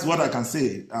 So that's what I can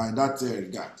say in that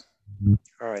regard.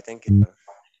 All right, thank you.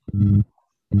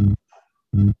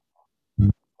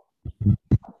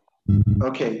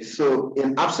 Okay, so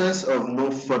in absence of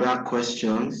no further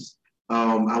questions,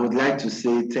 I would like to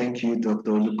say thank you,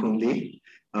 Dr. Olukunle,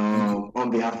 on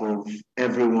behalf of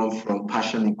everyone from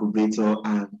Passion Incubator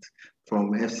and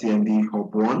from FCMB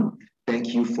Hub 1.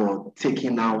 Thank you for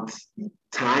taking out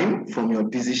time from your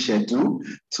busy schedule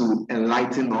to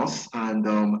enlighten us. And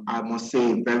I must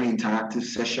say, a very interactive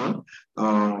session.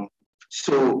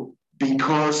 So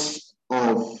because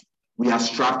we are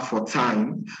strapped for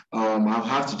time, I'll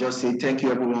have to just say thank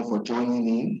you everyone for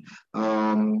joining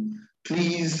in.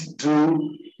 Please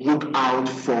do look out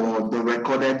for the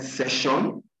recorded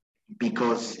session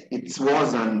because it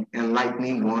was an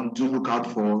enlightening one. Do look out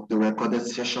for the recorded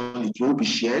session. It will be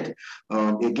shared.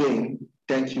 Again,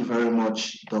 thank you very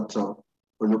much, Dr.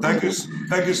 Olukunle.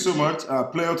 Thank you so much.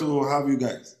 Pleasure to have you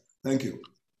guys. Thank you.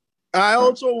 I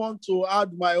also want to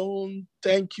add my own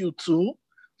thank you too.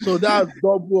 So that's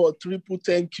double or triple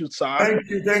thank you, sir.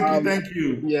 Thank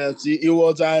you. Yes, it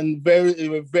was a very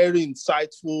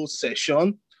insightful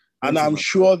session. And I'm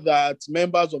sure that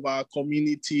members of our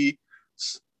community,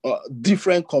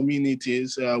 different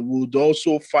communities, would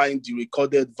also find the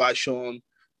recorded version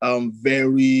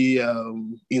very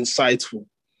insightful.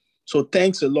 So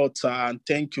thanks a lot, sir, and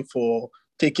thank you for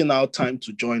taking our time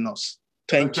to join us.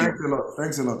 Thank you.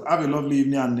 Thanks a lot. Have a lovely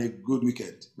evening and a good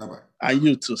weekend. Bye-bye. And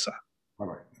you too, sir.